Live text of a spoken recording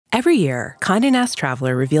Every year, Condé Nast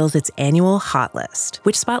Traveler reveals its annual Hot List,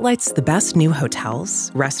 which spotlights the best new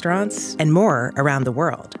hotels, restaurants, and more around the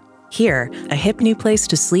world. Here, a hip new place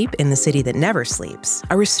to sleep in the city that never sleeps,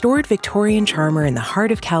 a restored Victorian charmer in the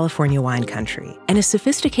heart of California wine country, and a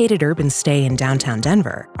sophisticated urban stay in downtown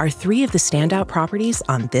Denver are three of the standout properties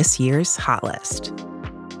on this year's Hot List.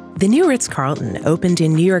 The new Ritz-Carlton opened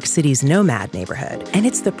in New York City's NoMad neighborhood, and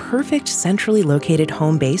it's the perfect centrally located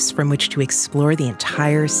home base from which to explore the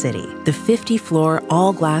entire city. The 50-floor,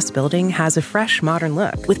 all-glass building has a fresh, modern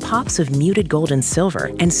look, with pops of muted gold and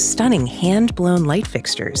silver and stunning hand-blown light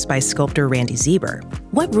fixtures by sculptor Randy Zeber.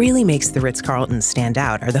 What really makes the Ritz-Carlton stand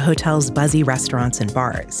out are the hotel's buzzy restaurants and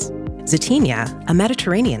bars. Zaytinya, a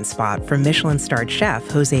Mediterranean spot from Michelin-starred chef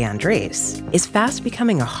Jose Andres, is fast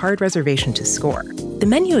becoming a hard reservation to score. The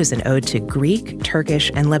menu is an ode to Greek, Turkish,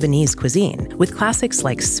 and Lebanese cuisine, with classics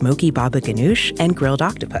like smoky baba ganoush and grilled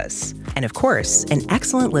octopus, and of course, an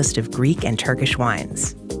excellent list of Greek and Turkish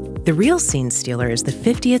wines. The real scene stealer is the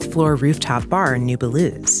 50th floor rooftop bar New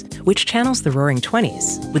Baloo's, which channels the Roaring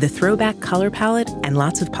Twenties with a throwback color palette and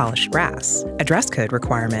lots of polished brass, a dress code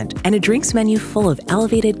requirement, and a drinks menu full of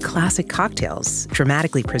elevated classic cocktails,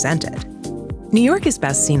 dramatically presented. New York is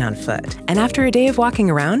best seen on foot, and after a day of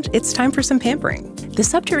walking around, it's time for some pampering. The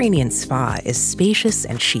Subterranean Spa is spacious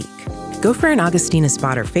and chic. Go for an Augustina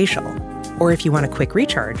spot or facial. Or if you want a quick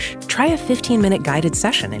recharge, try a 15-minute guided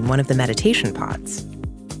session in one of the meditation pods.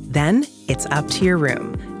 Then, it's up to your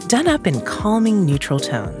room. Done up in calming, neutral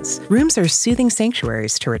tones, rooms are soothing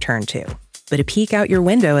sanctuaries to return to. But a peek out your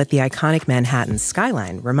window at the iconic Manhattan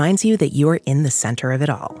skyline reminds you that you're in the center of it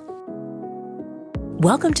all.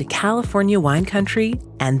 Welcome to California wine country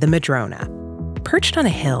and the Madrona. Perched on a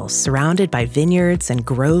hill surrounded by vineyards and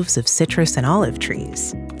groves of citrus and olive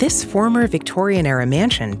trees, this former Victorian-era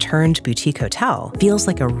mansion turned boutique hotel feels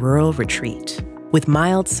like a rural retreat. With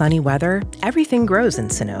mild, sunny weather, everything grows in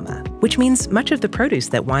Sonoma, which means much of the produce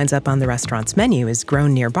that winds up on the restaurant's menu is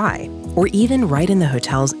grown nearby, or even right in the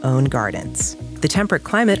hotel's own gardens. The temperate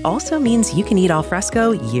climate also means you can eat al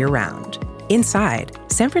fresco year-round. Inside,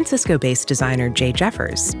 San Francisco-based designer Jay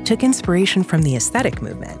Jeffers took inspiration from the aesthetic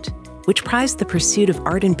movement, which prized the pursuit of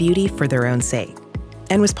art and beauty for their own sake,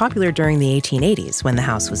 and was popular during the 1880s when the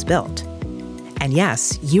house was built. And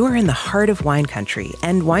yes, you are in the heart of wine country,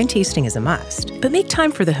 and wine tasting is a must, but make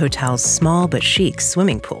time for the hotel's small but chic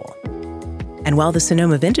swimming pool. And while the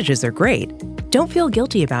Sonoma vintages are great, don't feel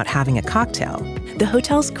guilty about having a cocktail. The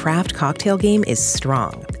hotel's craft cocktail game is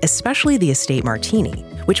strong, especially the Estate Martini,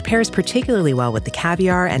 which pairs particularly well with the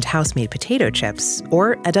caviar and house-made potato chips,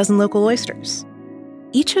 or a dozen local oysters.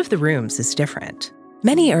 Each of the rooms is different.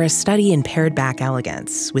 Many are a study in pared-back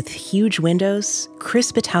elegance, with huge windows,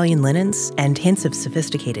 crisp Italian linens, and hints of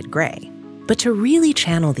sophisticated gray. But to really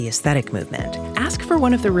channel the aesthetic movement, ask for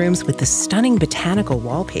one of the rooms with the stunning botanical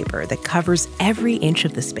wallpaper that covers every inch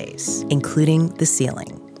of the space, including the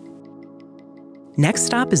ceiling. Next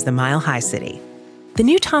stop is the Mile High City. The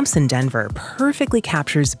new Thompson Denver perfectly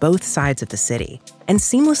captures both sides of the city and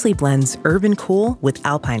seamlessly blends urban cool with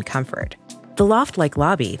alpine comfort. The loft-like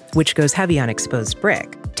lobby, which goes heavy on exposed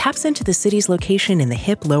brick, taps into the city's location in the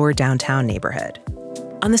hip lower downtown neighborhood.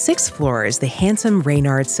 On the 6th floor is the handsome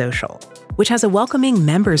Reynard Social, which has a welcoming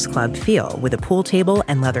members club feel with a pool table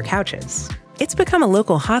and leather couches. It's become a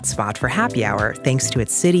local hotspot for happy hour thanks to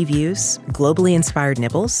its city views, globally inspired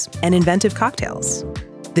nibbles, and inventive cocktails.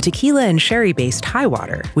 The tequila and sherry-based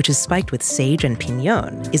Highwater, which is spiked with sage and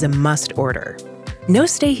piñon, is a must-order. No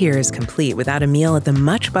stay here is complete without a meal at the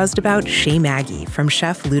much-buzzed-about Chez Maggie from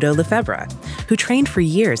chef Ludo Lefebvre, who trained for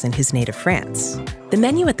years in his native France. The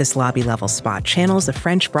menu at this lobby-level spot channels a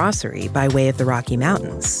French brasserie by way of the Rocky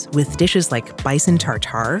Mountains, with dishes like bison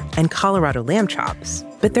tartare and Colorado lamb chops.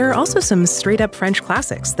 But there are also some straight-up French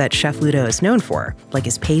classics that Chef Ludo is known for, like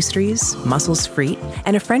his pastries, mussels frites,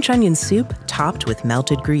 and a French onion soup topped with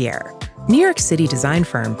melted Gruyere. New York City design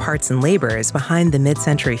firm Parts & Labor is behind the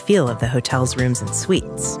mid-century feel of the hotel's rooms and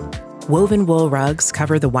suites. Woven wool rugs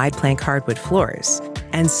cover the wide plank hardwood floors,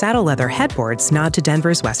 and saddle leather headboards nod to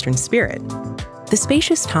Denver's Western spirit. The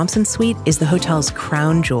spacious Thompson Suite is the hotel's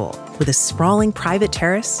crown jewel, with a sprawling private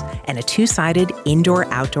terrace and a two-sided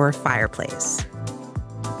indoor-outdoor fireplace.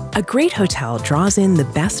 A great hotel draws in the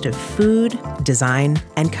best of food, design,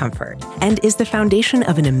 and comfort, and is the foundation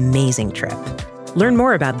of an amazing trip. Learn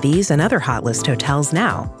more about these and other Hot List hotels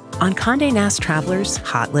now on Condé Nast Traveler's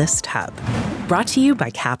Hot List Hub. Brought to you by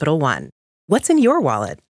Capital One. What's in your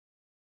wallet?